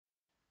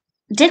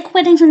Dick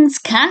Whittington's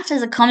Cat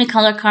is a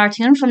ComiColor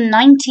cartoon from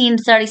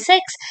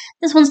 1936.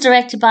 This one's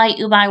directed by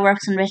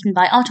Iwerks and written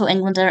by Otto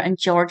and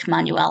George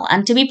Manuell.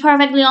 And to be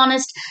perfectly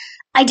honest,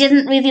 I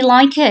didn't really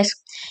like it.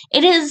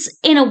 It is,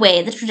 in a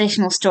way, the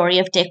traditional story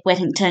of Dick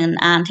Whittington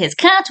and his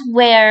cat,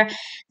 where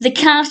the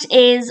cat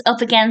is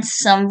up against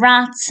some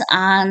rats,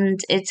 and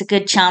it's a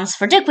good chance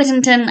for Dick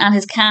Whittington and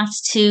his cat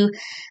to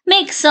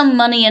make some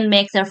money and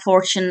make their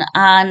fortune.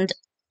 And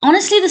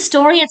honestly, the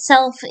story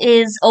itself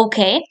is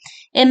okay.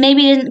 It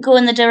maybe didn't go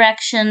in the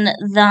direction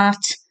that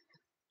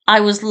I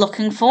was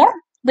looking for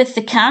with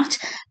the cat,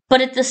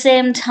 but at the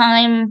same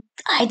time,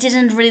 I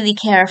didn't really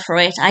care for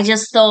it. I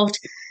just thought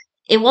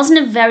it wasn't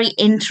a very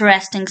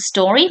interesting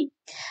story.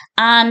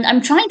 And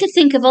I'm trying to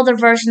think of other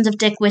versions of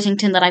Dick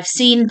Whittington that I've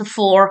seen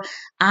before,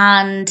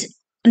 and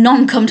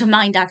none come to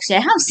mind actually.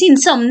 I have seen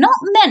some, not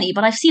many,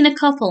 but I've seen a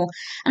couple.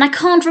 And I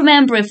can't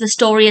remember if the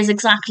story is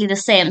exactly the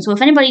same. So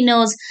if anybody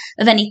knows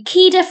of any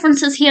key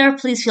differences here,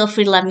 please feel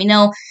free to let me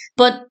know.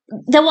 But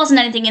there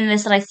wasn't anything in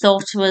this that I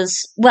thought was,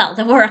 well,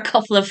 there were a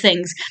couple of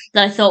things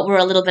that I thought were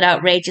a little bit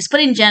outrageous. But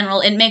in general,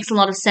 it makes a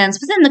lot of sense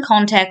within the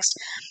context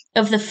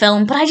of the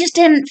film, but I just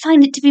didn't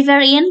find it to be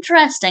very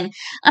interesting.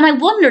 And I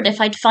wondered if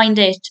I'd find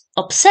it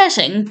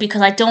upsetting,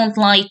 because I don't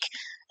like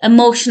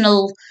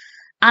emotional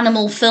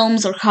animal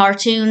films or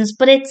cartoons,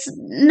 but it's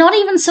not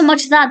even so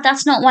much that.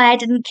 That's not why I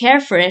didn't care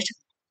for it.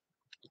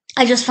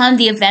 I just found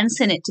the events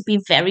in it to be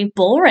very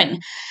boring.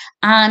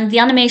 And the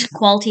animation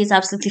quality is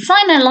absolutely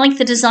fine. I like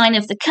the design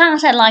of the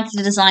cat. I like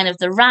the design of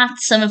the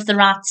rats. Some of the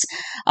rats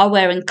are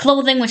wearing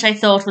clothing, which I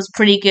thought was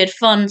pretty good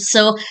fun.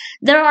 So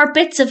there are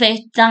bits of it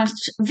that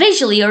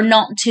visually are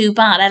not too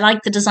bad. I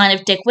like the design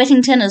of Dick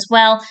Whittington as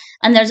well.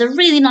 And there's a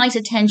really nice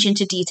attention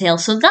to detail.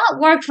 So that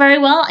worked very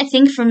well. I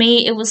think for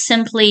me, it was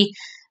simply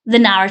the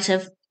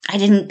narrative. I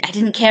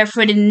didn't care for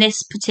it in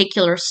this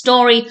particular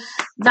story.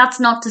 That's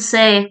not to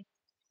say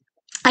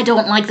I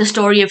don't like the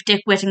story of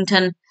Dick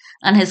Whittington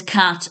and his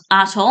cat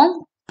at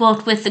all,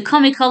 but with the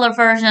ComiColor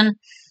version,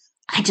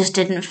 I just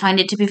didn't find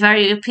it to be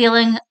very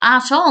appealing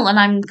at all, and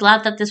I'm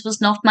glad that this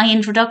was not my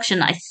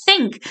introduction. I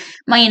think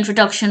my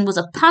introduction was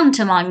a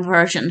pantomime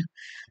version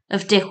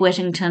of Dick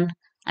Whittington.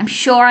 I'm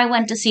sure I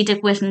went to see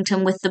Dick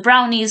Whittington with the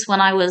Brownies when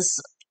I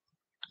was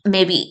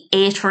maybe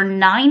 8 or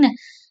 9.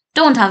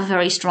 Don't have a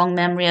very strong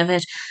memory of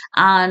it,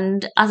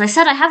 and as I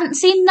said, I haven't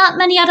seen that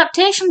many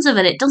adaptations of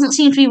it. It doesn't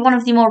seem to be one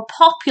of the more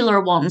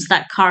popular ones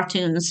that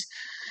cartoons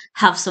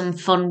have some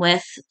fun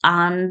with,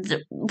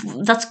 and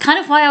that's kind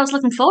of why I was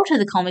looking forward to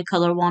the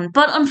ComiColor one.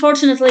 But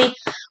unfortunately,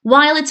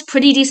 while it's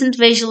pretty decent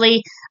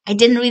visually, I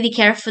didn't really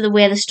care for the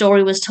way the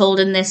story was told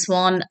in this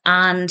one,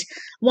 and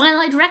while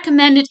I'd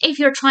recommend it if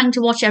you're trying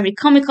to watch every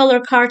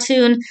ComiColor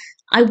cartoon,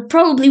 I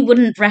probably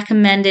wouldn't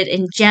recommend it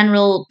in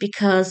general,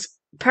 because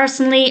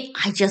personally,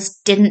 I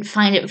just didn't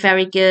find it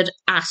very good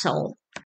at all.